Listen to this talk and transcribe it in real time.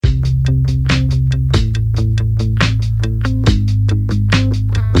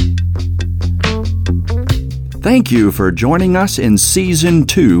Thank you for joining us in Season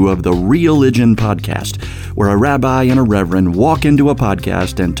 2 of the Real-Ligion Podcast, where a rabbi and a reverend walk into a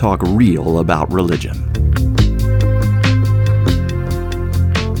podcast and talk real about religion.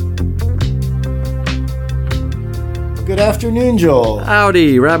 Good afternoon, Joel.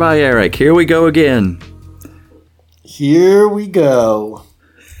 Howdy, Rabbi Eric. Here we go again. Here we go.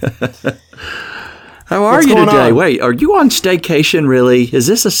 How are you today? Wait, are you on staycation, really? Is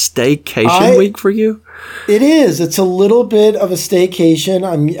this a staycation week for you? It is. It's a little bit of a staycation.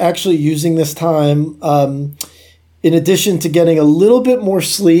 I'm actually using this time, in addition to getting a little bit more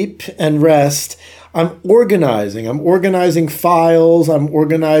sleep and rest, I'm organizing. I'm organizing files. I'm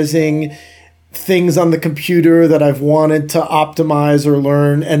organizing things on the computer that I've wanted to optimize or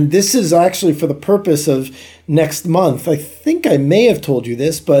learn. And this is actually for the purpose of next month. I think I may have told you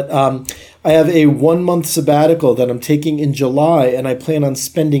this, but I have a 1-month sabbatical that I'm taking in July, and I plan on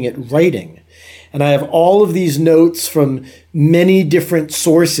spending it writing. And I have all of these notes from many different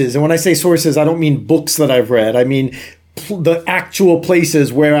sources. And when I say sources, I don't mean books that I've read. I mean the actual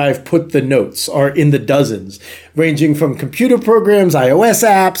places where I've put the notes are in the dozens, ranging from computer programs, iOS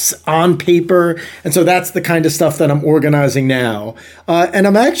apps, on paper. And so that's the kind of stuff that I'm organizing now. And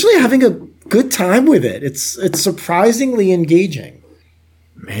I'm actually having a good time with it. It's surprisingly engaging.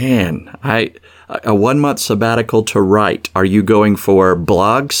 Man, a 1-month sabbatical to write. Are you going for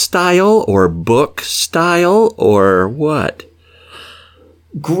blog style or book style or what?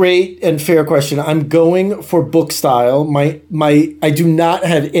 Great and fair question. I'm going for book style. I do not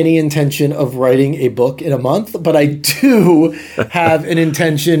have any intention of writing a book in a month, but I do have an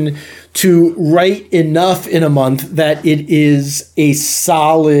intention to write enough in a month that it is a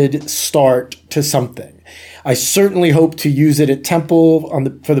solid start to something. I certainly hope to use it at Temple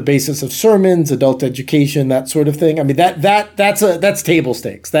for the basis of sermons, adult education, that sort of thing. I mean, that's table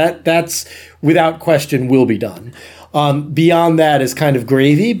stakes. That's without question will be done. Beyond that is kind of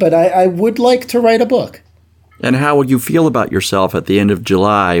gravy, but I would like to write a book. And how will you feel about yourself at the end of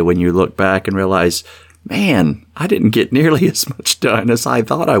July when you look back and realize, man, I didn't get nearly as much done as I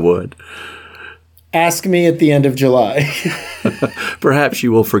thought I would? Ask me at the end of July. Perhaps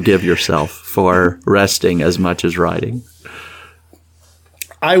you will forgive yourself for resting as much as writing.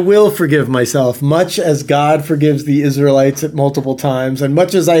 I will forgive myself, much as God forgives the Israelites at multiple times, and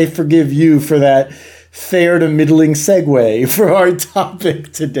much as I forgive you for that fair to middling segue for our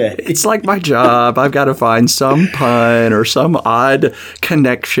topic today. It's like my job. I've got to find some pun or some odd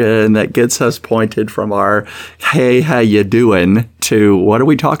connection that gets us pointed from our, hey, how you doing, to what are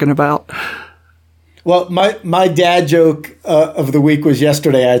we talking about? Well, my dad joke of the week was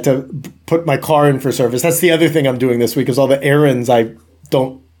yesterday. I had to put my car in for service. That's the other thing I'm doing this week is all the errands I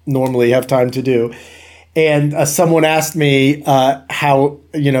don't normally have time to do. And someone asked me how,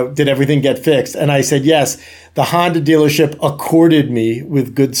 did everything get fixed? And I said, yes, the Honda dealership accorded me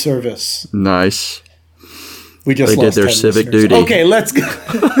with good service. Nice. We just They did their civic listeners. duty. Okay, let's go.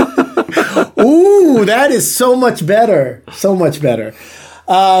 Ooh, that is so much better. So much better.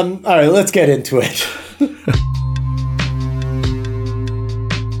 All right, let's get into it.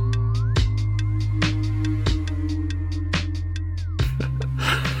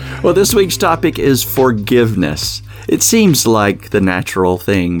 Well, this week's topic is forgiveness. It seems like the natural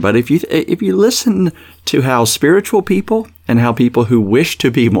thing, but if you listen to how spiritual people and how people who wish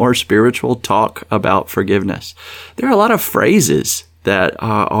to be more spiritual talk about forgiveness, there are a lot of phrases that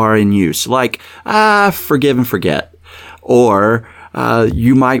are in use, like, forgive and forget, or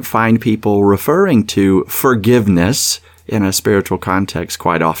you might find people referring to forgiveness in a spiritual context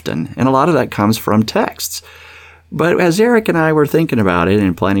quite often. And a lot of that comes from texts. But as Eric and I were thinking about it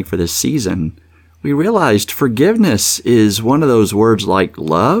and planning for this season, we realized forgiveness is one of those words like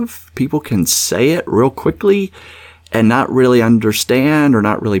love. People can say it real quickly and not really understand or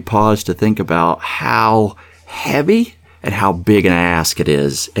not really pause to think about how heavy and how big an ask it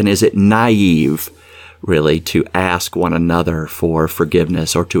is. And is it naive, really, to ask one another for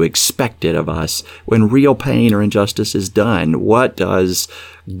forgiveness or to expect it of us when real pain or injustice is done? What does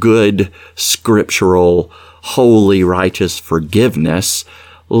good, scriptural, holy, righteous forgiveness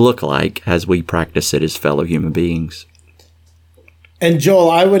look like as we practice it as fellow human beings? And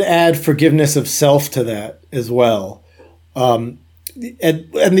Joel, I would add forgiveness of self to that as well. And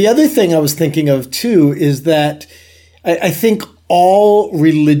the other thing I was thinking of too is that I think all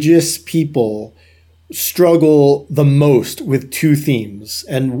religious people struggle the most with two themes,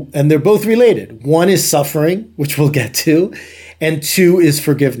 and they're both related. One is suffering, which we'll get to, and two is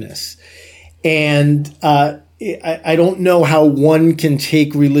forgiveness. And I don't know how one can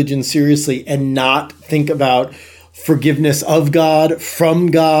take religion seriously and not think about forgiveness of God,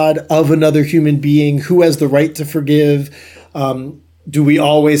 from God, of another human being? Who has the right to forgive? Do we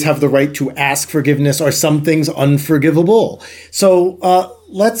always have the right to ask forgiveness? Are some things unforgivable? So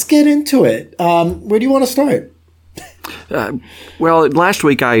let's get into it. Where do you want to start? Well, last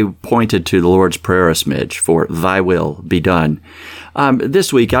week I pointed to the Lord's Prayer a smidge for "Thy will be done."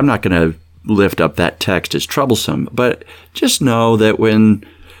 This week I'm not going to lift up that text as troublesome, but just know that when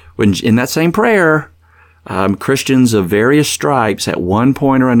in that same prayer, Christians of various stripes at one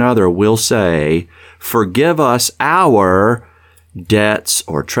point or another will say, "Forgive us our debts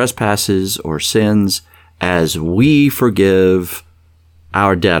or trespasses or sins as we forgive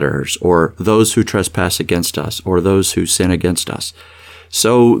our debtors, or those who trespass against us, or those who sin against us."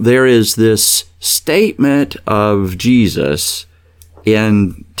 So there is this statement of Jesus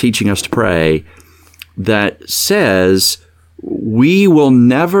in teaching us to pray that says we will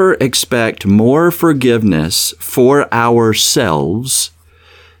never expect more forgiveness for ourselves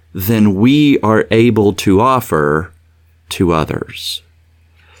than we are able to offer to others.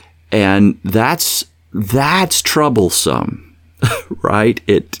 And that's troublesome. Right?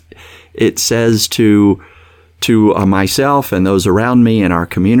 It says to myself and those around me in our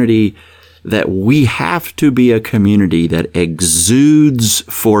community that we have to be a community that exudes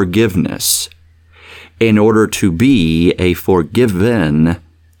forgiveness in order to be a forgiven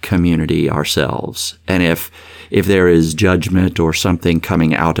community ourselves. And if there is judgment or something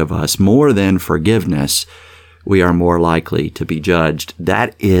coming out of us more than forgiveness, we are more likely to be judged.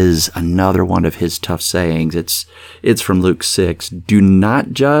 That is another one of his tough sayings. It's from Luke 6. Do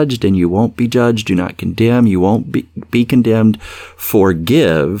not judge, and you won't be judged. Do not condemn, you won't be condemned.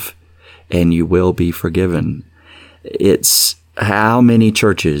 Forgive, and you will be forgiven. It's how many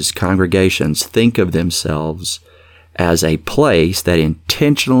churches, congregations think of themselves as a place that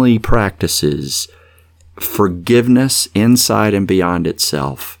intentionally practices forgiveness inside and beyond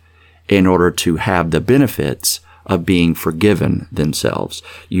itself, in order to have the benefits of being forgiven themselves.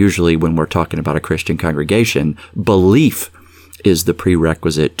 Usually when we're talking about a Christian congregation, belief is the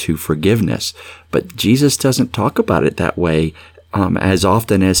prerequisite to forgiveness. But Jesus doesn't talk about it that way as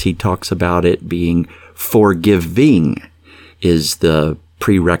often as he talks about it being forgiving is the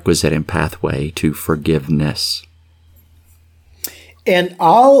prerequisite and pathway to forgiveness. And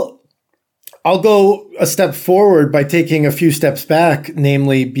I'll go a step forward by taking a few steps back,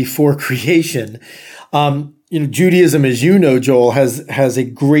 namely before creation. Judaism, as you know, Joel, has a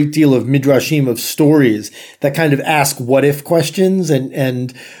great deal of midrashim, of stories that kind of ask what if questions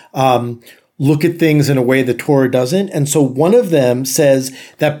and look at things in a way the Torah doesn't. And so one of them says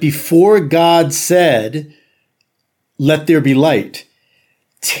that before God said, "Let there be light,"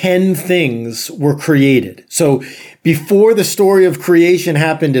 10 things were created. So before the story of creation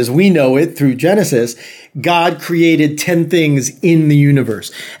happened as we know it through Genesis, God created 10 things in the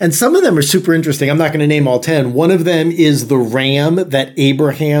universe. And some of them are super interesting. I'm not going to name all 10. One of them is the ram that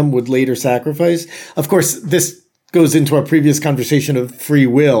Abraham would later sacrifice. Of course, this goes into our previous conversation of free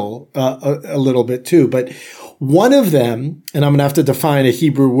will a little bit too. But one of them, and I'm going to have to define a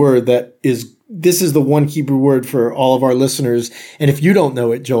Hebrew word this is the one Hebrew word for all of our listeners. And if you don't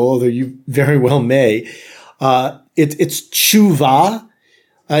know it, Joel, although you very well may, it's tshuva.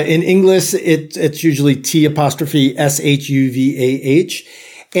 In English, it's usually T''shuvah.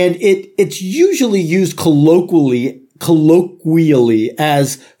 And it's usually used colloquially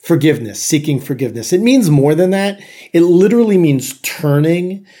as forgiveness, seeking forgiveness. It means more than that. It literally means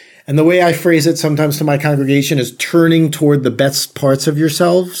turning. And the way I phrase it sometimes to my congregation is turning toward the best parts of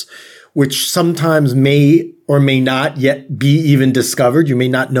yourselves, which sometimes may or may not yet be even discovered. You may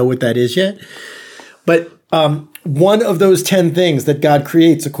not know what that is yet. But one of those 10 things that God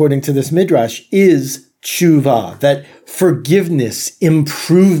creates, according to this midrash, is tshuva, that forgiveness,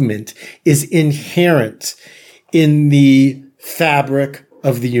 improvement is inherent in the fabric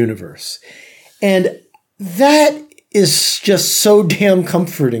of the universe. And that is just so damn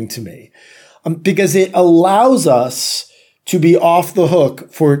comforting to me because it allows us to be off the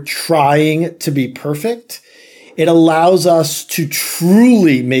hook for trying to be perfect. It allows us to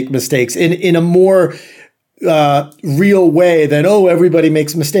truly make mistakes in a more real way than, everybody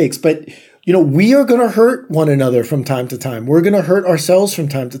makes mistakes. But, we are going to hurt one another from time to time. We're going to hurt ourselves from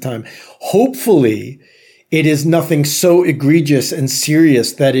time to time. Hopefully, it is nothing so egregious and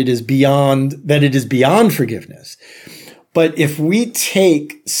serious that it is beyond forgiveness. But if we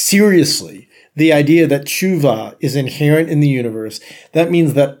take seriously the idea that tshuva is inherent in the universe, that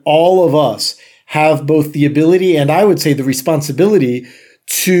means that all of us have both the ability and I would say the responsibility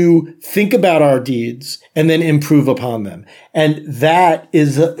to think about our deeds and then improve upon them. And that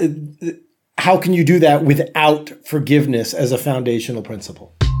is how can you do that without forgiveness as a foundational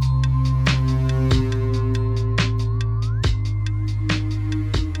principle?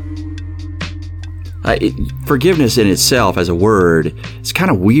 Forgiveness in itself as a word is kind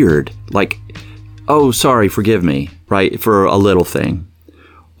of weird. Like, oh, sorry, forgive me, right, for a little thing.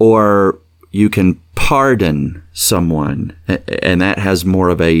 Or you can pardon someone, and that has more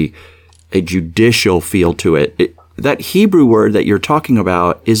of a judicial feel to it. That Hebrew word that you're talking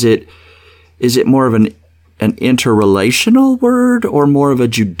about, is it more of an interrelational word or more of a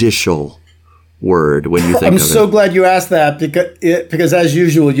judicial word when you think of it? I'm so glad you asked that because as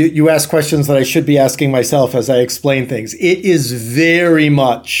usual, you ask questions that I should be asking myself as I explain things. It is very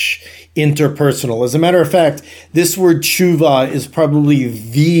much interpersonal. As a matter of fact, this word tshuva is probably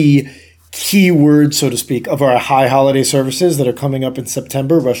the key word, so to speak, of our high holiday services that are coming up in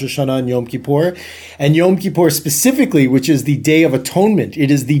September, Rosh Hashanah and Yom Kippur. And Yom Kippur specifically, which is the Day of Atonement. It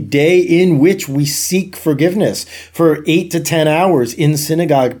is the day in which we seek forgiveness for 8 to 10 hours in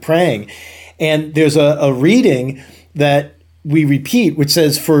synagogue praying. And there's a reading that we repeat, which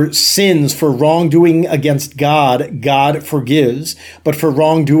says, for sins, for wrongdoing against God, God forgives. But for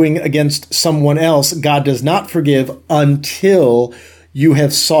wrongdoing against someone else, God does not forgive until you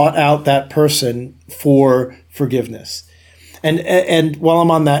have sought out that person for forgiveness. And while I'm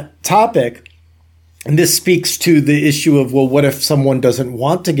on that topic, and this speaks to the issue of, well, what if someone doesn't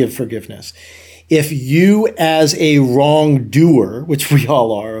want to give forgiveness? If you as a wrongdoer, which we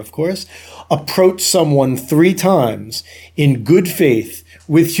all are, of course, approach someone 3 times in good faith,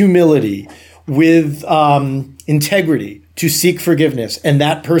 with humility, with integrity, to seek forgiveness, and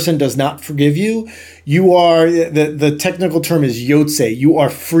that person does not forgive you, you are, the technical term is yotze, you are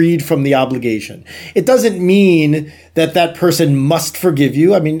freed from the obligation. It doesn't mean that that person must forgive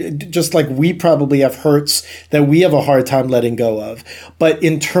you. I mean, just like we probably have hurts that we have a hard time letting go of. But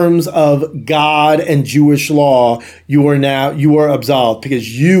in terms of God and Jewish law, you are absolved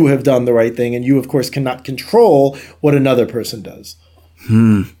because you have done the right thing, and you, of course, cannot control what another person does.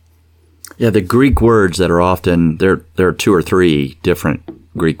 Yeah, the Greek words that are often, there are 2 or 3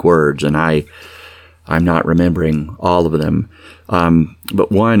 different Greek words, and I'm not remembering all of them.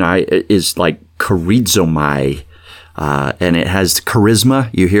 But one is like charizomai, and it has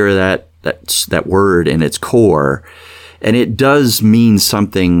charisma. You hear that word in its core, and it does mean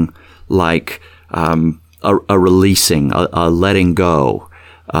something like a releasing, a letting go,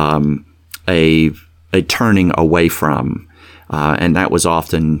 a turning away from. And that was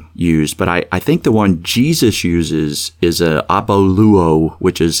often used. But I think the one Jesus uses is a apoluo,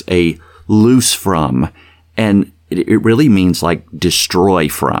 which is a loose from. And it really means like destroy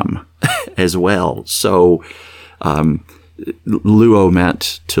from as well. So luo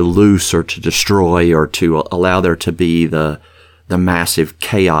meant to loose or to destroy or to allow there to be the massive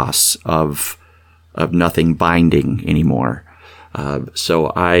chaos of nothing binding anymore.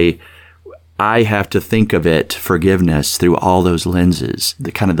 So I have to think of it, forgiveness, through all those lenses,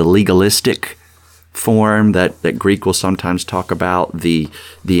 the kind of the legalistic form that Greek will sometimes talk about, the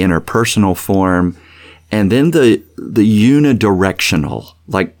interpersonal form, and then the unidirectional,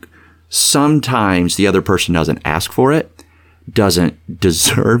 like sometimes the other person doesn't ask for it, doesn't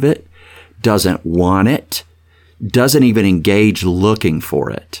deserve it, doesn't want it, doesn't even engage looking for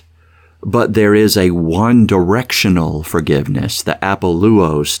it. But there is a one-directional forgiveness, the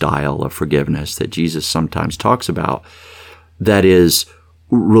apoluo style of forgiveness that Jesus sometimes talks about, that is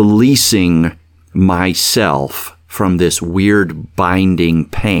releasing myself from this weird binding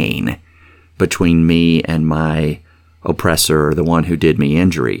pain between me and my oppressor, or the one who did me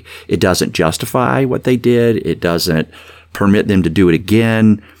injury. It doesn't justify what they did. It doesn't permit them to do it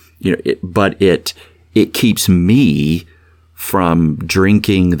again. But it keeps me from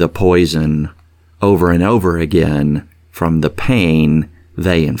drinking the poison over and over again from the pain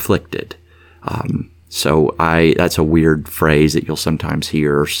they inflicted. So that's a weird phrase that you'll sometimes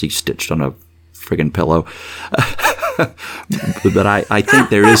hear or see stitched on a friggin' pillow. But I think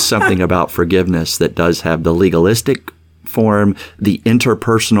there is something about forgiveness that does have the legalistic form, the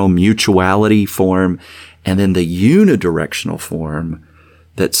interpersonal mutuality form, and then the unidirectional form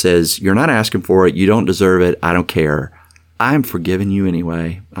that says, you're not asking for it, you don't deserve it, I don't care. I'm forgiving you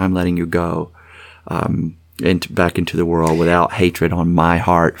anyway. I'm letting you go back into the world without hatred on my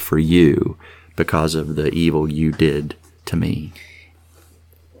heart for you because of the evil you did to me.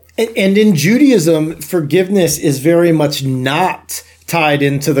 And in Judaism, forgiveness is very much not tied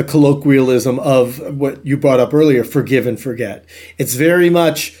into the colloquialism of what you brought up earlier, forgive and forget. It's very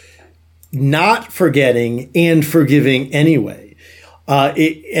much not forgetting and forgiving anyway.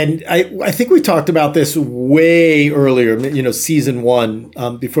 I think we talked about this way earlier, season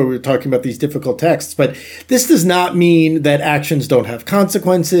 1, before we were talking about these difficult texts. But this does not mean that actions don't have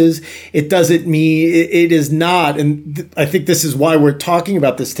consequences. It doesn't mean it is not. And I think this is why we're talking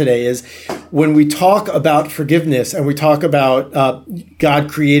about this today, is when we talk about forgiveness and we talk about God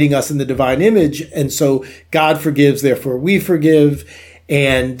creating us in the divine image. And so God forgives, therefore we forgive,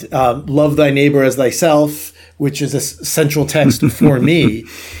 and love thy neighbor as thyself, which is a central text for me.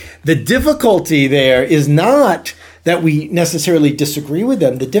 The difficulty there is not that we necessarily disagree with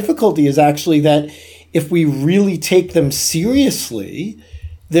them. The difficulty is actually that if we really take them seriously,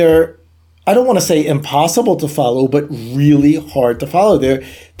 they're, I don't want to say impossible to follow, but really hard to follow.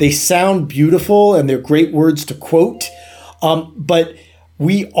 They sound beautiful and they're great words to quote, but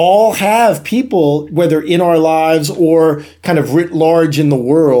we all have people, whether in our lives or kind of writ large in the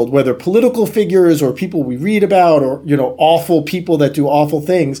world, whether political figures or people we read about, or, awful people that do awful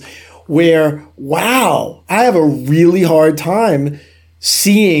things, where, wow, I have a really hard time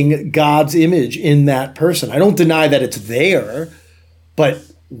seeing God's image in that person. I don't deny that it's there, but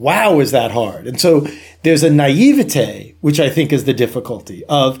wow, is that hard? And so there's a naivete, which I think is the difficulty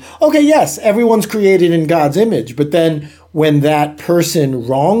of, okay, yes, everyone's created in God's image, but then when that person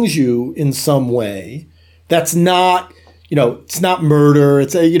wrongs you in some way, that's not, it's not murder.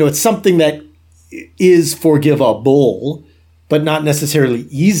 It's it's something that is forgivable, but not necessarily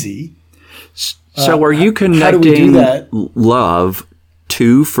easy. So are you connecting love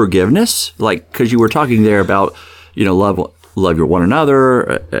to forgiveness? Like, because you were talking there about, love your one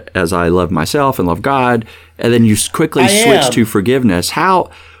another as I love myself and love God, and then you quickly switch to forgiveness. How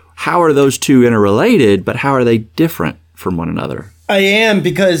are those two interrelated, but how are they different from one another? I am,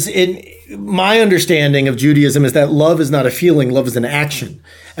 because in my understanding of Judaism is that love is not a feeling, love is an action.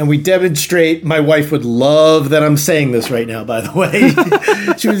 And we demonstrate, my wife would love that I'm saying this right now, by the way.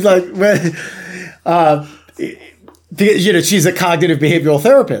 She was like, she's a cognitive behavioral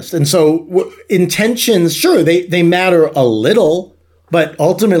therapist. And so intentions, sure, they matter a little, but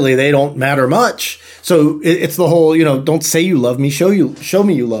ultimately they don't matter much. So it's the whole, don't say you love me, show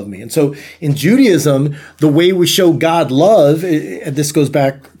me you love me. And so in Judaism, the way we show God love, and this goes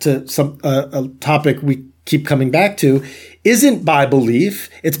back to a topic we keep coming back to, isn't by belief,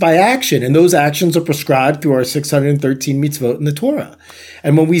 it's by action. And those actions are prescribed through our 613 mitzvot in the Torah.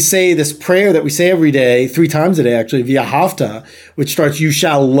 And when we say this prayer that we say every day, 3 times a day actually, v'ahavta, which starts, you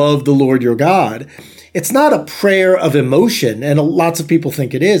shall love the Lord your God, it's not a prayer of emotion, and lots of people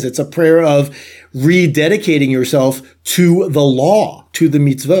think it is. It's a prayer of rededicating yourself to the law, to the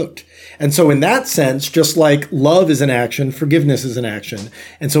mitzvot. And so in that sense, just like love is an action, forgiveness is an action.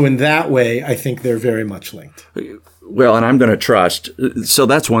 And so in that way, I think they're very much linked. Well, and I'm going to trust. So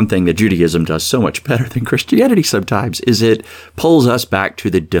that's one thing that Judaism does so much better than Christianity sometimes, is it pulls us back to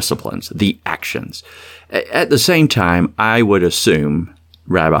the disciplines, the actions. At the same time, I would assume,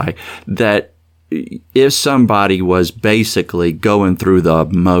 Rabbi, that if somebody was basically going through the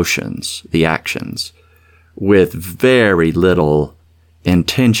motions, the actions, with very little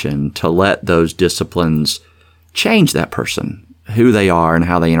intention to let those disciplines change that person, who they are and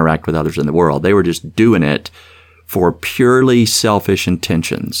how they interact with others in the world, they were just doing it for purely selfish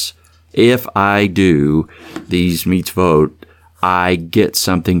intentions. If I do these mitzvot, I get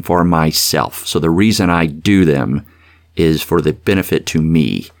something for myself. So the reason I do them is for the benefit to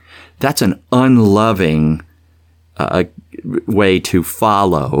me. That's an unloving way to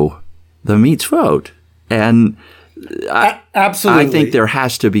follow the mitzvot. And absolutely, I think there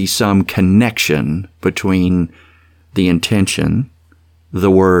has to be some connection between the intention,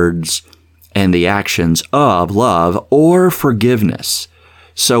 the words, and the actions of love or forgiveness.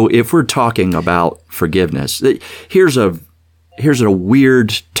 So if we're talking about forgiveness, here's a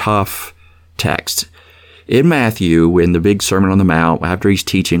weird, tough text. In Matthew, in the big Sermon on the Mount, after he's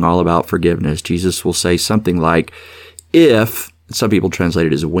teaching all about forgiveness, Jesus will say something like, if, some people translate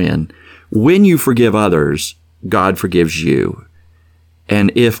it as when you forgive others, God forgives you.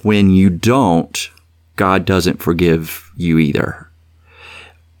 And if when you don't, God doesn't forgive you either.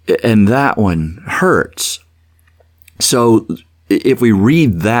 And that one hurts. So if we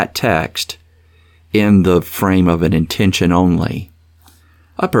read that text in the frame of an intention only,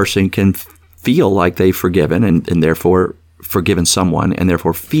 a person can feel like they've forgiven and therefore forgiven someone, and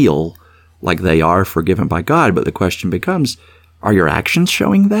therefore feel like they are forgiven by God. But the question becomes, are your actions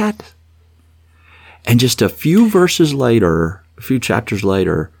showing that? And just a few verses later, a few chapters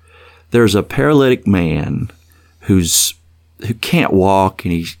later, there's a paralytic man who can't walk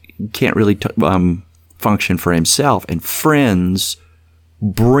and he can't really function for himself, and friends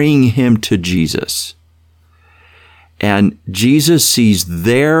bring him to Jesus. And Jesus sees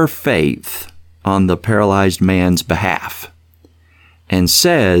their faith on the paralyzed man's behalf and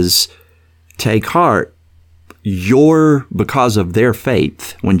says, take heart, because of their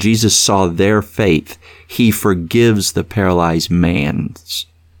faith, when Jesus saw their faith, he forgives the paralyzed man's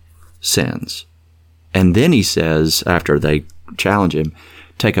sins. And then he says, after they challenge him,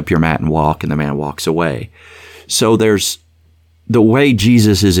 take up your mat and walk, and the man walks away. So there's the way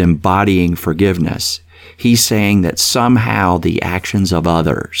Jesus is embodying forgiveness. He's saying that somehow the actions of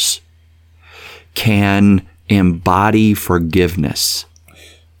others can embody forgiveness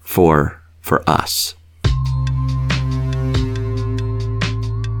for us.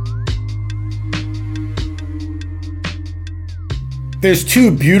 There's two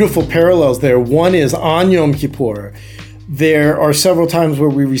beautiful parallels there. One is on Yom Kippur. There are several times where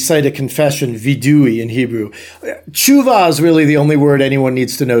we recite a confession, vidui in Hebrew. Tshuva is really the only word anyone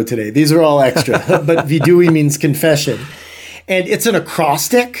needs to know today. These are all extra, but vidui means confession. And it's an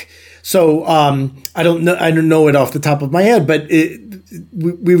acrostic. So I don't know it off the top of my head, but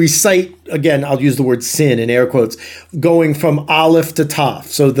we recite, again, I'll use the word sin in air quotes, going from Aleph to Taf,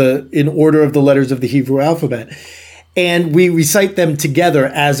 so in order of the letters of the Hebrew alphabet. And we recite them together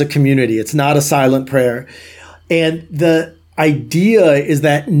as a community. It's not a silent prayer. And the idea is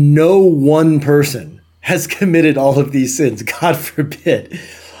that no one person has committed all of these sins, God forbid,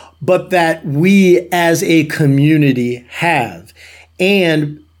 but that we as a community have.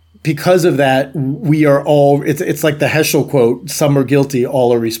 And because of that, we are all, it's like the Heschel quote, some are guilty,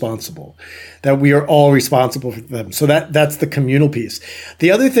 all are responsible. That we are all responsible for them. So that's the communal piece. The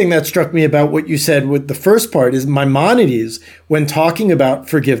other thing that struck me about what you said with the first part is Maimonides, when talking about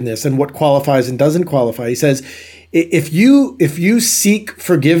forgiveness and what qualifies and doesn't qualify, he says, if you seek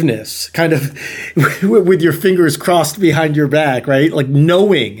forgiveness, kind of with your fingers crossed behind your back, right? Like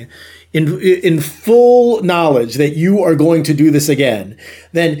knowing in full knowledge that you are going to do this again,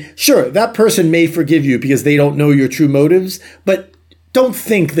 then sure, that person may forgive you because they don't know your true motives, but don't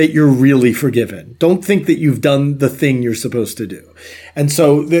think that you're really forgiven. Don't think that you've done the thing you're supposed to do. And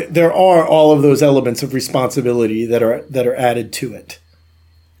so there are all of those elements of responsibility that are added to it.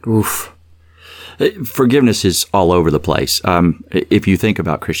 Oof. Forgiveness is all over the place. If you think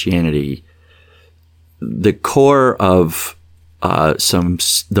about Christianity, the core of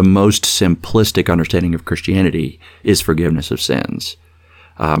the most simplistic understanding of Christianity is forgiveness of sins,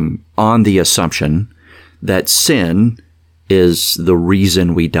 on the assumption that sin is the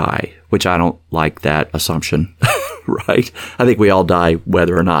reason we die, which I don't like that assumption, right? I think we all die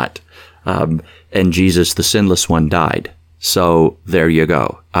whether or not. And Jesus, the sinless one, died. So there you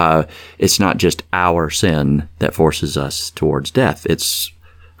go. It's not just our sin that forces us towards death. It's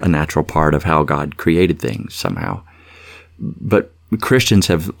a natural part of how God created things somehow. But Christians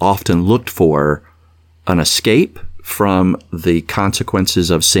have often looked for an escape from the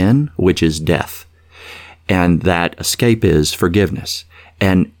consequences of sin, which is death. And that escape is forgiveness.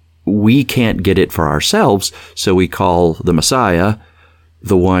 And we can't get it for ourselves, so we call the Messiah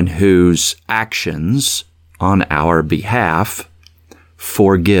the one whose actions on our behalf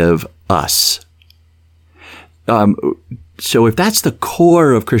forgive us. So if that's the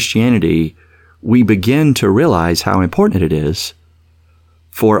core of Christianity, we begin to realize how important it is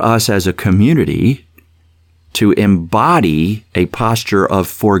for us as a community to embody a posture of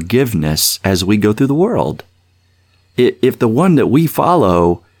forgiveness as we go through the world. If the one that we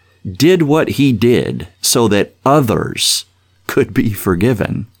follow did what he did so that others could be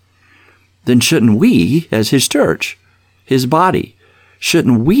forgiven, then shouldn't we, as his church, his body,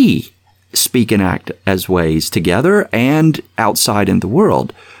 shouldn't we speak and act as ways together and outside in the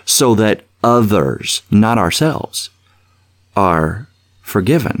world so that others, not ourselves, are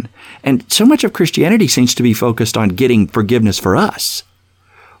forgiven? And so much of Christianity seems to be focused on getting forgiveness for us,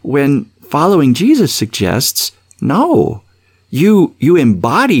 when following Jesus suggests, no, you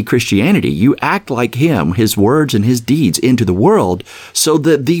embody Christianity. You act like him, his words and his deeds into the world so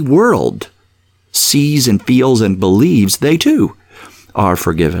that the world sees and feels and believes they too are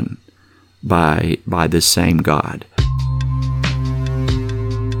forgiven by this same God.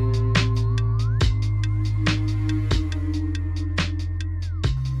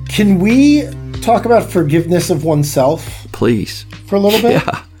 Can we talk about forgiveness of oneself? Please. For a little bit?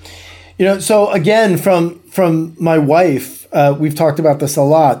 Yeah. So again, from my wife, we've talked about this a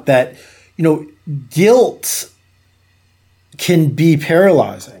lot, that, guilt can be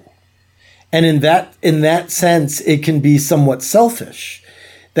paralyzing. And in that sense, it can be somewhat selfish.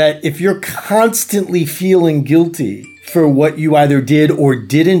 That if you're constantly feeling guilty for what you either did or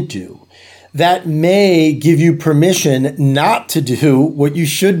didn't do, that may give you permission not to do what you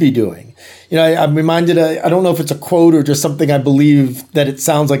should be doing. I'm reminded, I don't know if it's a quote or just something I believe that it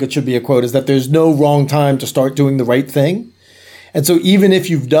sounds like it should be a quote, is that there's no wrong time to start doing the right thing. And so even if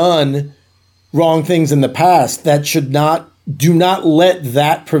you've done wrong things in the past, do not let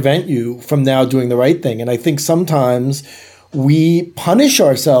that prevent you from now doing the right thing. And I think sometimes we punish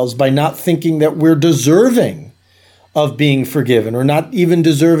ourselves by not thinking that we're deserving of being forgiven, or not even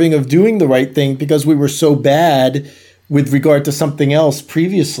deserving of doing the right thing because we were so bad with regard to something else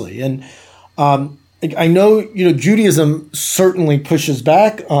previously. And I know, Judaism certainly pushes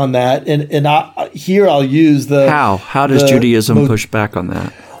back on that. And I'll use the... How does Judaism push back on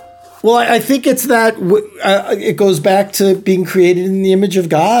that? Well, I think it's that it goes back to being created in the image of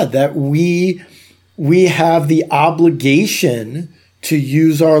God, that we have the obligation to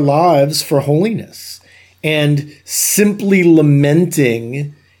use our lives for holiness, and simply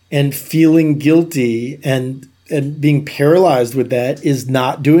lamenting and feeling guilty and being paralyzed with that is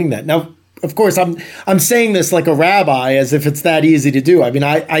not doing that. Now, of course, I'm saying this like a rabbi, as if it's that easy to do. I mean,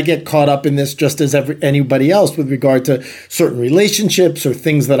 I get caught up in this just as anybody else with regard to certain relationships or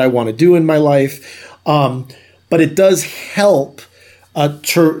things that I want to do in my life. But it does help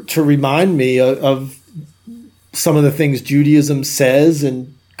to remind me of some of the things Judaism says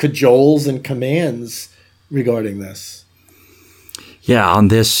and cajoles and commands regarding this. Yeah, on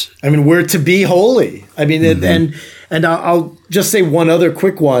this. I mean, we're to be holy. I mean, and I'll just say one other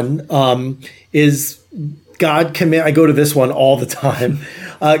quick one, is God command. I go to this one all the time.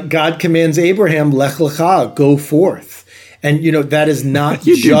 God commands Abraham, Lech Lecha, go forth. And, that is not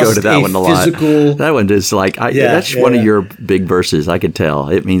you just do go to that one a physical. Lot. That one is like, that's one of your big verses. I could tell.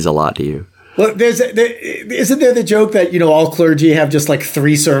 It means a lot to you. Well, isn't there the joke that, all clergy have just like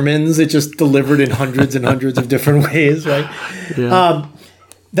 3 sermons? It just delivered in hundreds and hundreds of different ways, right? Yeah.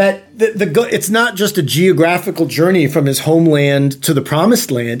 That it's not just a geographical journey from his homeland to the promised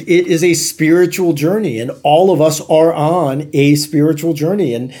land. It is a spiritual journey, and all of us are on a spiritual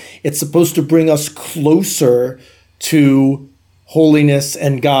journey, and it's supposed to bring us closer to holiness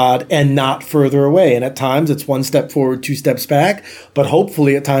and God and not further away. And at times it's 1 step forward, 2 steps back, but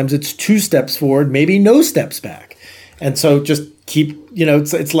hopefully at times it's 2 steps forward, maybe no steps back. And so just keep,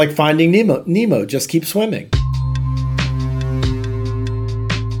 it's like finding Nemo, just keep swimming.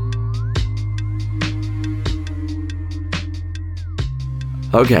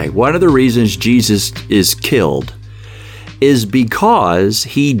 Okay, one of the reasons Jesus is killed is because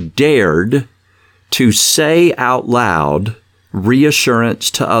he dared to say out loud reassurance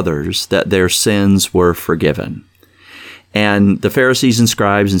to others that their sins were forgiven. And the Pharisees and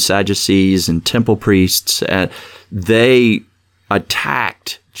scribes and Sadducees and temple priests, they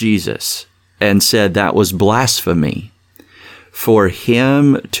attacked Jesus and said that was blasphemy for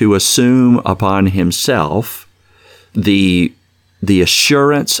him to assume upon himself the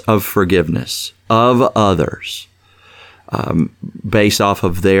assurance of forgiveness of others based off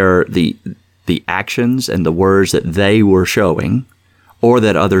of the actions and the words that they were showing or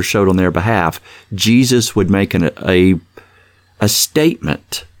that others showed on their behalf. Jesus would make a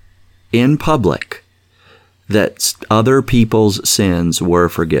statement in public that other people's sins were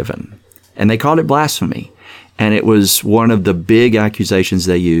forgiven. And they called it blasphemy. And it was one of the big accusations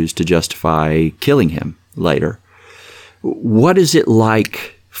they used to justify killing him later. What is it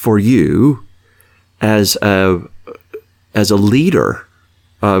like for you as a leader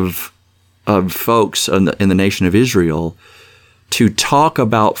of folks in the nation of Israel to talk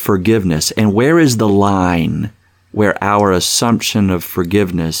about forgiveness? And where is the line where our assumption of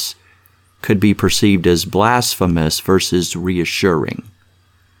forgiveness could be perceived as blasphemous versus reassuring?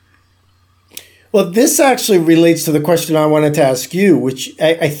 Well, this actually relates to the question I wanted to ask you, which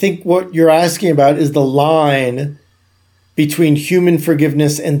I think what you're asking about is the line between human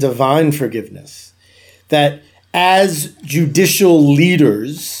forgiveness and divine forgiveness. That as judicial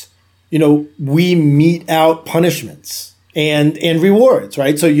leaders, we mete out punishments and rewards,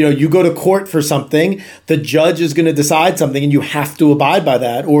 right? So, you go to court for something, the judge is going to decide something and you have to abide by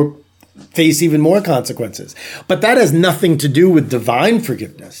that or face even more consequences. But that has nothing to do with divine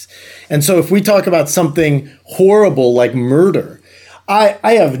forgiveness. And so if we talk about something horrible like murder, I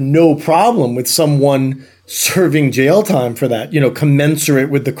have no problem with someone serving jail time for that, commensurate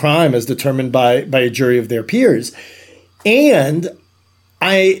with the crime as determined by a jury of their peers. And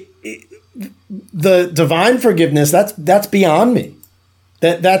the divine forgiveness, that's beyond me.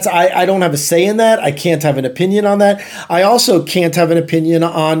 I don't have a say in that. I can't have an opinion on that. I also can't have an opinion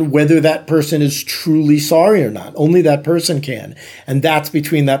on whether that person is truly sorry or not. Only that person can. And that's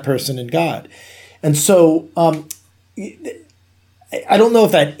between that person and God. And so I don't know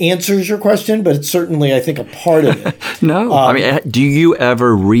if that answers your question, but it's certainly, I think, a part of it. No. I mean, do you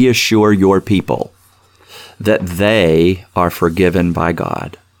ever reassure your people that they are forgiven by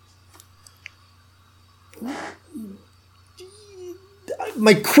God?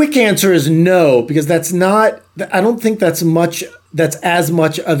 My quick answer is no, because I don't think that's as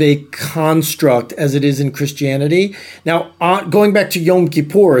much of a construct as it is in Christianity. Now, going back to Yom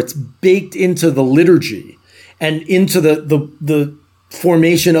Kippur, it's baked into the liturgy and into the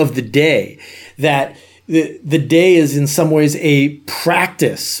formation of the day, that the day is in some ways a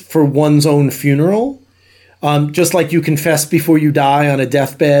practice for one's own funeral. Just like you confess before you die on a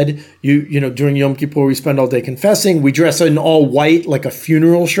deathbed, you know, during Yom Kippur, we spend all day confessing. We dress in all white like a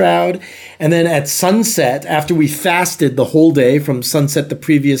funeral shroud. And then at sunset, after we fasted the whole day from sunset the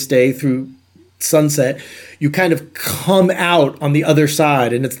previous day through sunset, you kind of come out on the other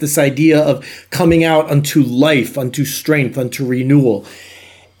side. And it's this idea of coming out unto life, unto strength, unto renewal.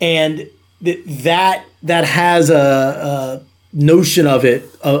 And that has a notion of it,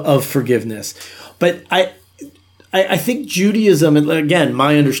 of forgiveness. But I think Judaism, and again,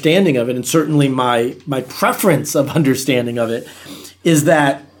 my understanding of it, and certainly my preference of understanding of it, is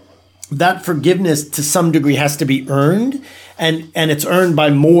that forgiveness to some degree has to be earned, and it's earned by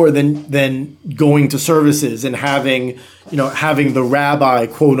more than going to services and having the rabbi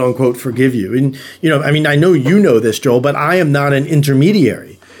quote unquote forgive you. And I mean, I know you know this, Joel, but I am not an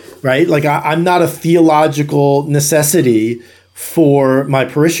intermediary, right? Like I'm not a theological necessity for my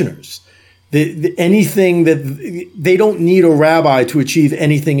parishioners. Anything that they don't need a rabbi to achieve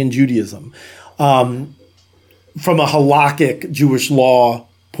anything in Judaism, from a halakhic Jewish law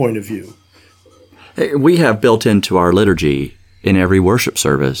point of view. We have built into our liturgy in every worship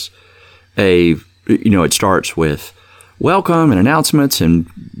service it starts with welcome and announcements and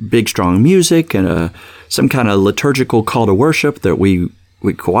big strong music and some kind of liturgical call to worship that we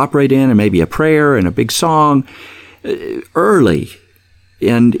cooperate in, and maybe a prayer and a big song early.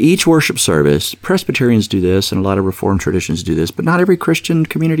 In each worship service, Presbyterians do this, and a lot of Reformed traditions do this, but not every Christian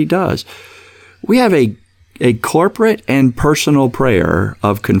community does. We have a corporate and personal prayer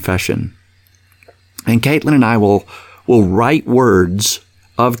of confession. And Caitlin and I will write words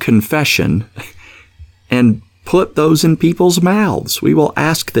of confession and put those in people's mouths. We will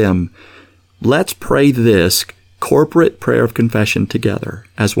ask them, let's pray this corporate prayer of confession together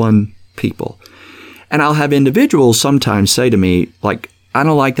as one people. And I'll have individuals sometimes say to me, like, I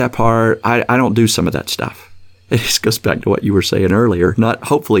don't like that part. I don't do some of that stuff. It just goes back to what you were saying earlier.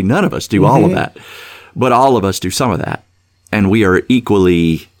 Hopefully none of us do all of that, but all of us do some of that. And we are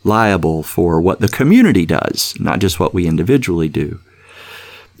equally liable for what the community does, not just what we individually do.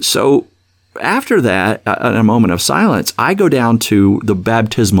 So after that, in a moment of silence, I go down to the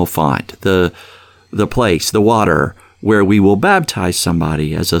baptismal font, the place, the water, where we will baptize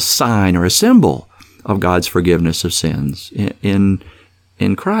somebody as a sign or a symbol of God's forgiveness of sins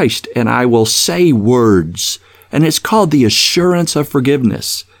in Christ. And I will say words, and it's called the assurance of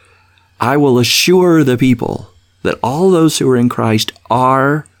forgiveness. I will assure the people that all those who are in Christ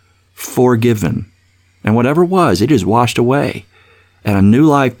are forgiven. And whatever was, it is washed away. And a new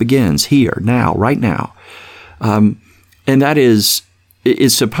life begins here, now, right now. And that is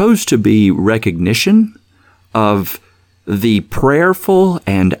supposed to be recognition of the prayerful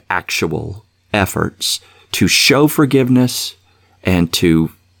and actual efforts to show forgiveness and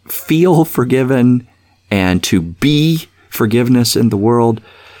to feel forgiven and to be forgiveness in the world,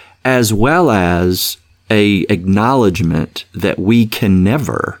 as well as a acknowledgement that we can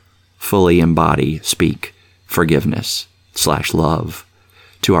never fully embody, speak forgiveness / love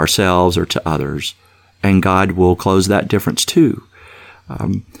to ourselves or to others, and God will close that difference too.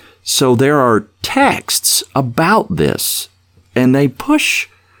 So there are texts about this, and they push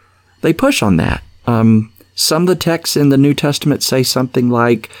on that. Some of the texts in the New Testament say something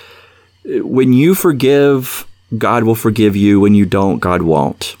like, when you forgive, God will forgive you. When you don't, God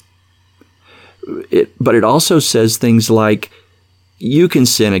won't. But it also says things like, you can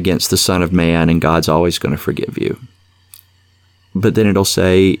sin against the Son of Man and God's always going to forgive you. But then it'll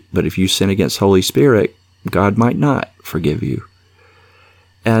say, but if you sin against Holy Spirit, God might not forgive you.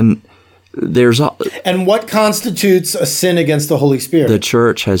 And and what constitutes a sin against the Holy Spirit? The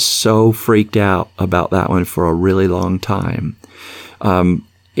church has so freaked out about that one for a really long time.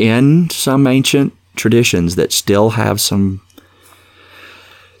 In some ancient traditions that still have some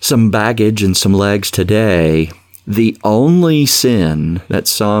baggage and some legs today, the only sin that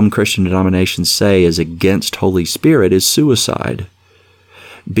some Christian denominations say is against Holy Spirit is suicide,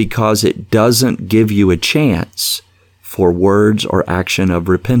 because it doesn't give you a chance for words or action of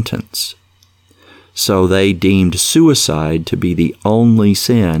repentance. So they deemed suicide to be the only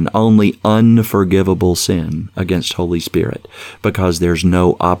sin, only unforgivable sin against Holy Spirit, because there's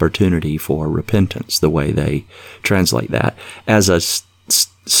no opportunity for repentance, the way they translate that. As a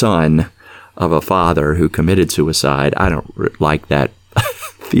son of a father who committed suicide, I don't like that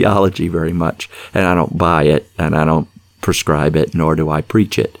theology very much, and I don't buy it, and I don't prescribe it, nor do I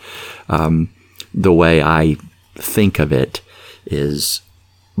preach it. The way I think of it is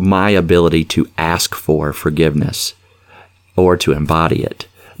my ability to ask for forgiveness or to embody it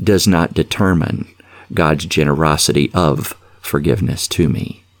does not determine God's generosity of forgiveness to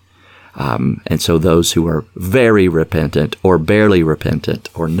me. And so those who are very repentant or barely repentant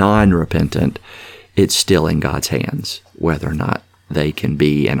or non-repentant, it's still in God's hands whether or not they can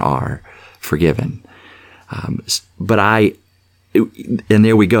be and are forgiven. And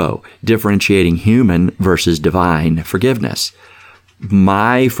there we go, differentiating human versus divine forgiveness.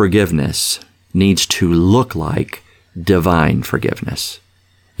 My forgiveness needs to look like divine forgiveness.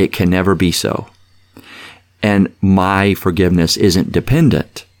 It can never be so. And my forgiveness isn't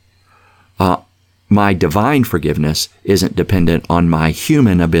dependent. My divine forgiveness isn't dependent on my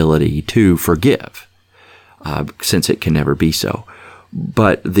human ability to forgive, since it can never be so.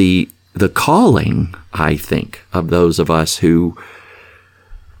 But the calling, I think, of those of us who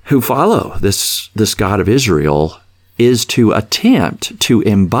follow this God of Israel is to attempt to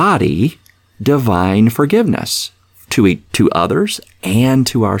embody divine forgiveness to others and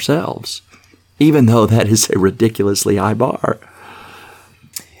to ourselves, even though that is a ridiculously high bar.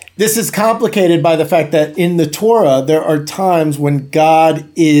 This is complicated by the fact that in the Torah, there are times when God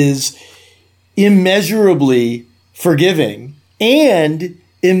is immeasurably forgiving and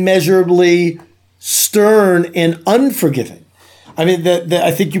immeasurably stern and unforgiving. I mean,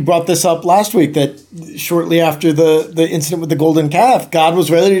 I think you brought this up last week, that shortly after the incident with the golden calf, God was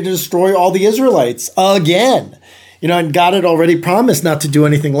ready to destroy all the Israelites again. And God had already promised not to do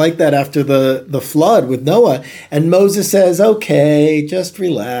anything like that after the flood with Noah. And Moses says, okay, just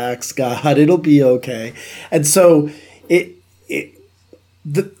relax, God, it'll be okay. And so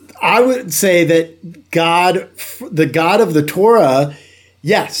I would say that God, the God of the Torah,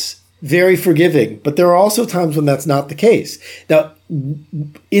 yes, very forgiving, but there are also times when that's not the case. Now,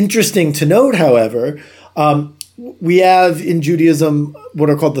 interesting to note, however, we have in Judaism what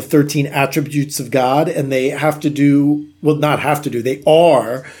are called the 13 attributes of God, and they have to do, well, not have to do, they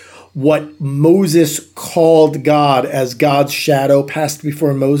are what Moses called God as God's shadow passed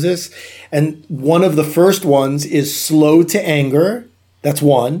before Moses. And one of the first ones is slow to anger. That's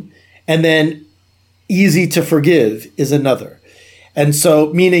one. And then easy to forgive is another. And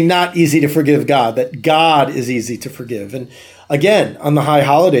so, meaning not easy to forgive God, that God is easy to forgive. And again, on the high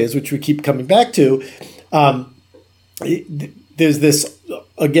holidays, which we keep coming back to, there's this,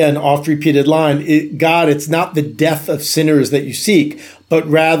 again, oft-repeated line, God, it's not the death of sinners that you seek, but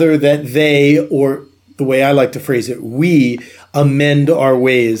rather that they, or the way I like to phrase it, we amend our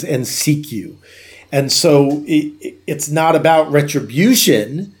ways and seek you. And so it's not about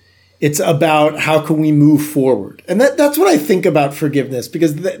retribution. It's about how can we move forward. And that's what I think about forgiveness,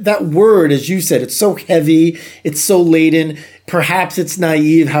 because that word, as you said, it's so heavy, it's so laden. Perhaps it's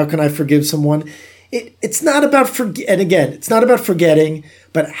naive. How can I forgive someone? It's not about and again, it's not about forgetting,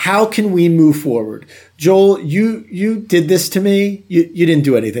 but how can we move forward? Joel, you did this to me. You didn't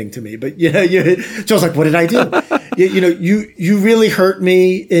do anything to me, but Joel's like, what did I do? you really hurt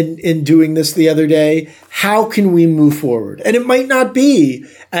me in doing this the other day. How can we move forward? And it might not be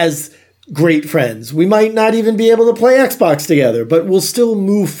as great friends. We might not even be able to play Xbox together, but we'll still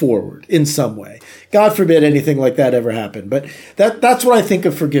move forward in some way. God forbid anything like that ever happen. But that's what I think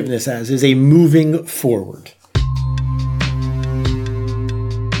of forgiveness as, is a moving forward.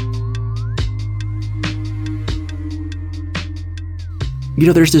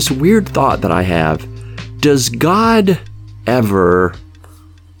 There's this weird thought that I have. Does God ever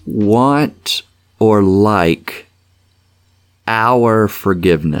want or like our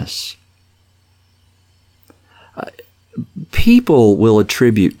forgiveness? People will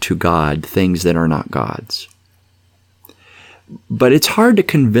attribute to God things that are not God's. But it's hard to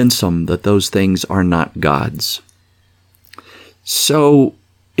convince them that those things are not God's. So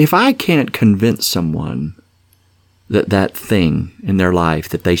if I can't convince someone that thing in their life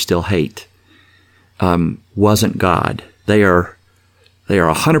that they still hate wasn't God, they are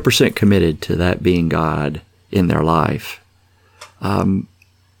 100% committed to that being God in their life,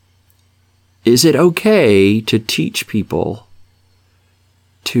 is it okay to teach people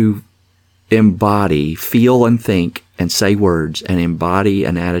to embody, feel and think and say words and embody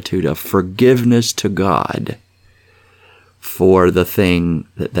an attitude of forgiveness to God for the thing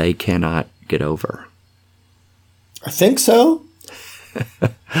that they cannot get over. I think so.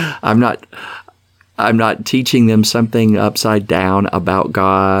 I'm not teaching them something upside down about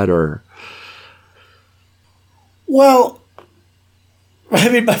God or... Well, I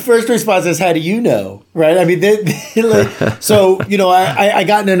mean, my first response is, how do you know? Right? I mean, so, you know, I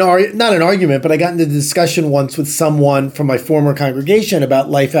got in not an argument, but I got into a discussion once with someone from my former congregation about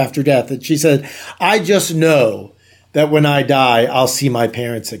life after death. And she said, I just know that when I die, I'll see my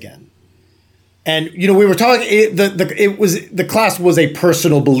parents again. And, you know, we were talking, the class was a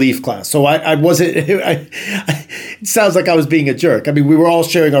personal belief class. So I wasn't, it sounds like I was being a jerk. I mean, we were all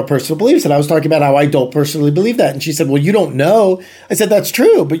sharing our personal beliefs, and I was talking about how I don't personally believe that. And she said, well, you don't know. I said, that's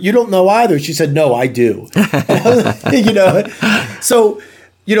true, but you don't know either. She said, no, I do. You know, so,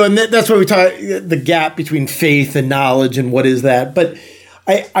 you know, and that's why we talk the gap between faith and knowledge and what is that. But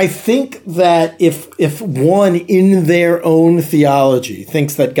I think that if one in their own theology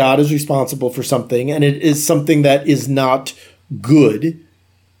thinks that God is responsible for something, and it is something that is not good,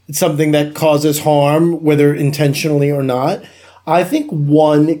 it's something that causes harm, whether intentionally or not, I think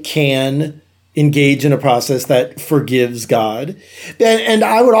one can engage in a process that forgives God. And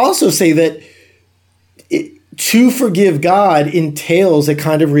I would also say that to forgive God entails a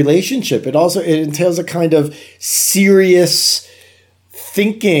kind of relationship. It entails a kind of serious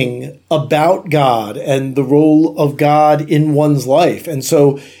thinking about God and the role of God in one's life. And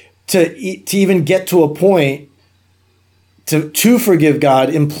so to even get to a point to forgive God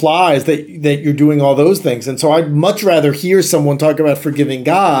implies that you're doing all those things. And so I'd much rather hear someone talk about forgiving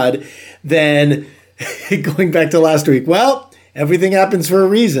God than going back to last week. Well, everything happens for a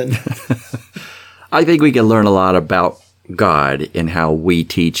reason. I think we can learn a lot about God in how we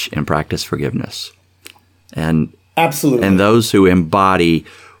teach and practice forgiveness. And absolutely. And those who embody,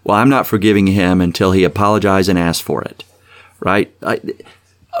 well, I'm not forgiving him until he apologizes and asks for it, right?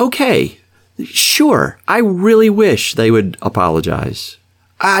 Okay, sure. I really wish they would apologize.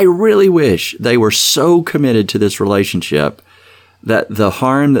 I really wish they were so committed to this relationship that the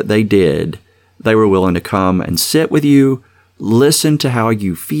harm that they did, they were willing to come and sit with you, listen to how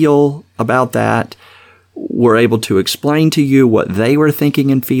you feel about that, were able to explain to you what they were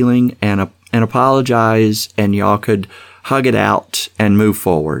thinking and feeling, and apologize, and y'all could hug it out and move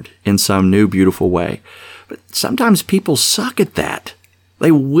forward in some new, beautiful way. But sometimes people suck at that.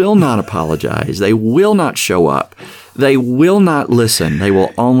 They will not apologize. They will not show up. They will not listen. They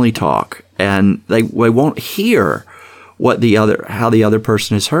will only talk, and they won't hear how the other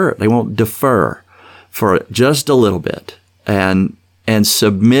person is hurt. They won't defer for just a little bit and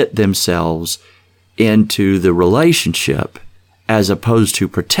submit themselves into the relationship, as opposed to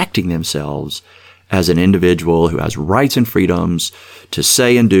protecting themselves as an individual who has rights and freedoms to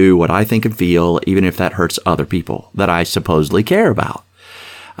say and do what I think and feel, even if that hurts other people that I supposedly care about.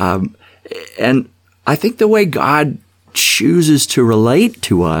 And I think the way God chooses to relate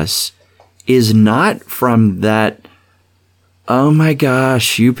to us is not from that, oh my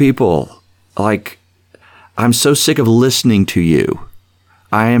gosh, you people, like, I'm so sick of listening to you.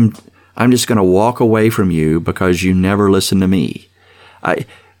 I'm just going to walk away from you because you never listen to me.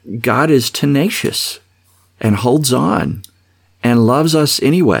 God is tenacious and holds on and loves us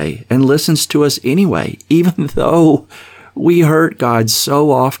anyway and listens to us anyway, even though we hurt God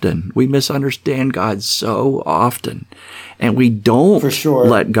so often. We misunderstand God so often. And we don't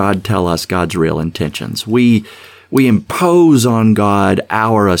let God tell us God's real intentions. We impose on God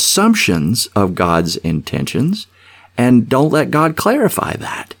our assumptions of God's intentions and don't let God clarify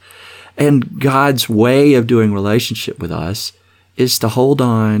that. And God's way of doing relationship with us is to hold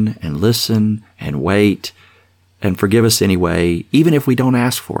on and listen and wait and forgive us anyway, even if we don't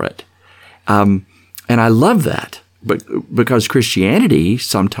ask for it. And I love that, because Christianity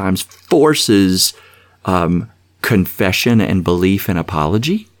sometimes forces confession and belief and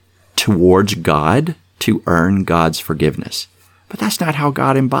apology towards God to earn God's forgiveness. But that's not how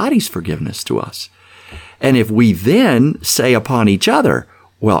God embodies forgiveness to us. And if we then say upon each other,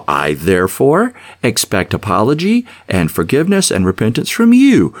 well, I therefore expect apology and forgiveness and repentance from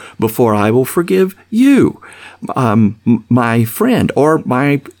you before I will forgive you, my friend or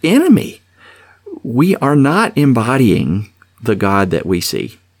my enemy. We are not embodying the God that we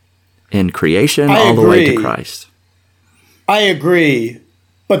see in creation all the way to Christ. I agree,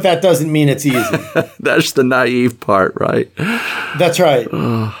 but that doesn't mean it's easy. That's the naive part, right? That's right.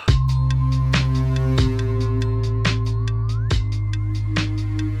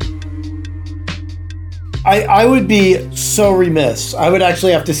 I would be so remiss. I would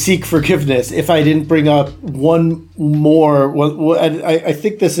actually have to seek forgiveness if I didn't bring up one more. I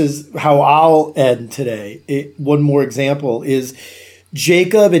think this is how I'll end today. One more example is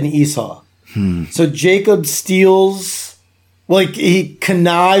Jacob and Esau. So Jacob steals, well, he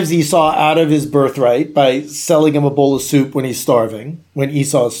connives Esau out of his birthright by selling him a bowl of soup when Esau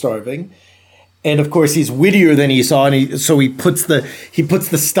is starving. And of course, he's wittier than Esau, and so he puts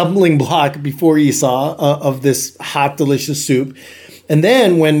the stumbling block before Esau of this hot, delicious soup. And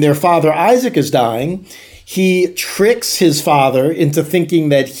then when their father Isaac is dying, he tricks his father into thinking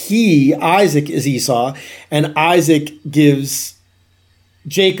that Isaac, is Esau, and Isaac gives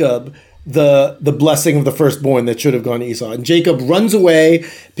Jacob the blessing of the firstborn that should have gone to Esau. And Jacob runs away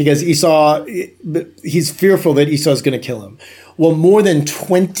because he's fearful that Esau is going to kill him. Well, more than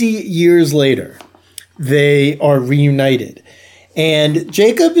 20 years later, they are reunited. And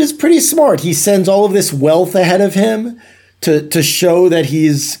Jacob is pretty smart. He sends all of this wealth ahead of him to show that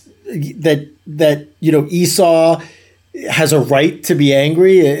Esau has a right to be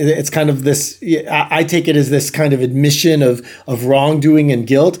angry. It's kind of this, I take it as this kind of admission of wrongdoing and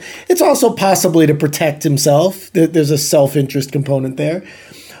guilt. It's also possibly to protect himself. There's a self-interest component there.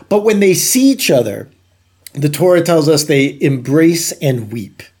 But when they see each other, the Torah tells us they embrace and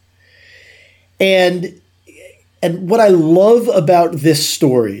weep. And what I love about this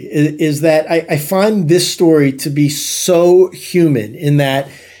story is that I find this story to be so human in that,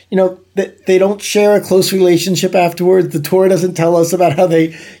 that they don't share a close relationship afterwards. The Torah doesn't tell us about how they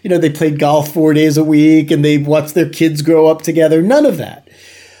played golf 4 days a week and they watched their kids grow up together. None of that.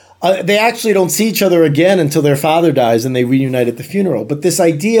 They actually don't see each other again until their father dies and they reunite at the funeral. But this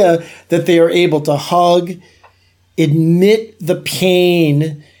idea that they are able to hug, admit the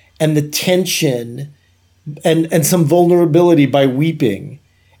pain and the tension and some vulnerability by weeping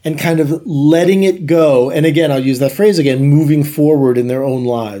and kind of letting it go. And again, I'll use that phrase again, moving forward in their own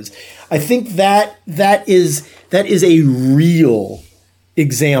lives. I think that is a real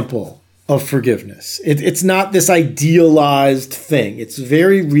example of forgiveness. It's not this idealized thing. It's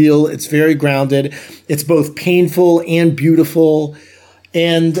very real. It's very grounded. It's both painful and beautiful.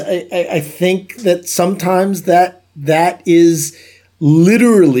 And I think that sometimes that is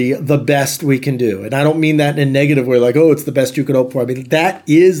literally the best we can do. And I don't mean that in a negative way, like, oh, it's the best you could hope for. I mean, that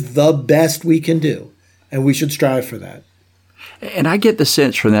is the best we can do. And we should strive for that. And I get the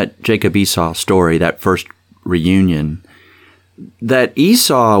sense from that Jacob Esau story, that first reunion, that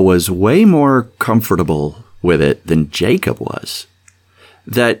Esau was way more comfortable with it than Jacob was.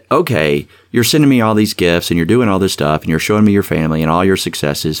 That, okay, you're sending me all these gifts and you're doing all this stuff and you're showing me your family and all your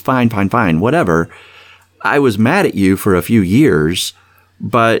successes. Fine, whatever. I was mad at you for a few years,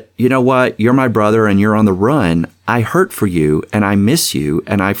 but you know what? You're my brother and you're on the run. I hurt for you and I miss you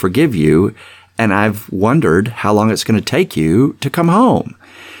and I forgive you. And I've wondered how long it's going to take you to come home.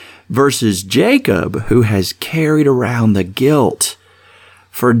 Versus Jacob, who has carried around the guilt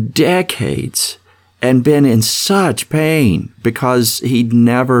for decades and been in such pain because he'd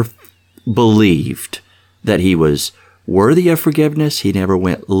never believed that he was worthy of forgiveness. He never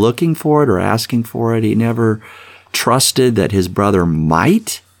went looking for it or asking for it. He never trusted that his brother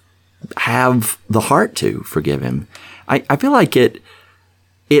might have the heart to forgive him. I feel like it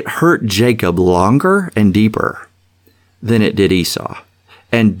hurt Jacob longer and deeper than it did Esau.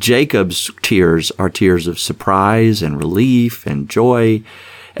 And Jacob's tears are tears of surprise and relief and joy.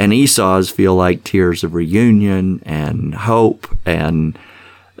 And Esau's feel like tears of reunion and hope and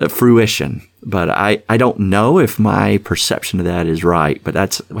fruition. But I don't know if my perception of that is right, but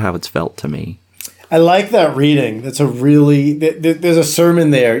that's how it's felt to me. I like that reading. That's there's a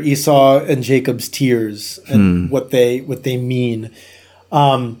sermon there, Esau and Jacob's tears and what they mean.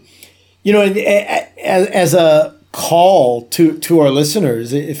 As a call to our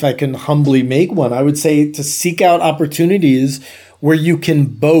listeners, if I can humbly make one, I would say to seek out opportunities where you can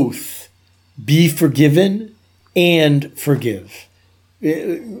both be forgiven and forgive.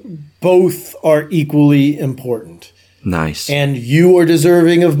 Both are equally important. Nice. And you are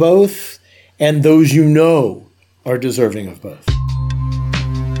deserving of both, and those you know are deserving of both.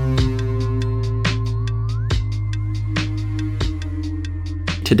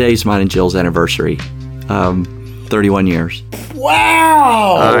 Today's mine and Jill's anniversary. 31 years.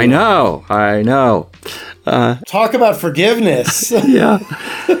 Wow! I know. Talk about forgiveness. Yeah.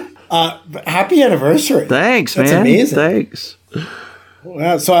 Happy anniversary. Thanks, That's man. amazing. Thanks.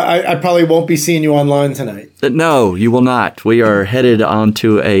 Wow. So I probably won't be seeing you online tonight. No, you will not. We are headed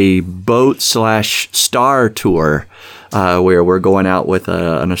onto a boat/star tour where we're going out with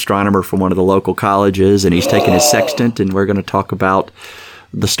an astronomer from one of the local colleges, and he's taking his sextant, and we're going to talk about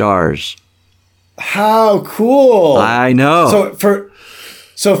the stars. How cool. I know.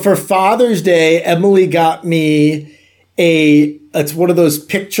 So for Father's Day, Emily got me it's one of those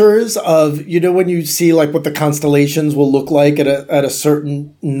pictures of, when you see like what the constellations will look like at a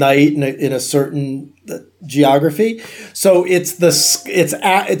certain night in a certain geography. So it's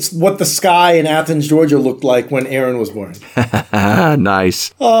what the sky in Athens, Georgia looked like when Aaron was born.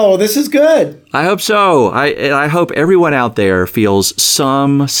 Nice. Oh, this is good. I hope so. I hope everyone out there feels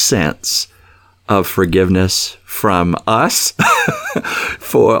some sense of forgiveness from us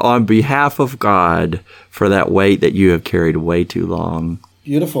on behalf of God for that weight that you have carried way too long.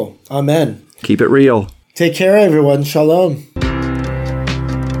 Beautiful. Amen. Keep it real. Take care, everyone. Shalom.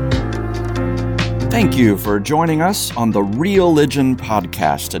 Thank you for joining us on the Real-Ligion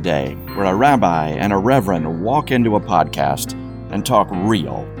podcast today, where a rabbi and a reverend walk into a podcast and talk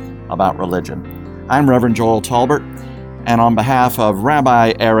real about religion. I'm Reverend Joel Talbert, and on behalf of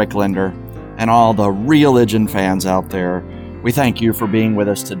Rabbi Eric Linder and all the Real-Ligion fans out there, we thank you for being with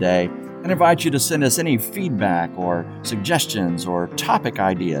us today and invite you to send us any feedback or suggestions or topic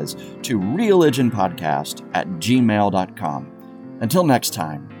ideas to religionpodcast@gmail.com. Until next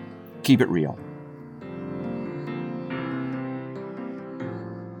time, keep it real.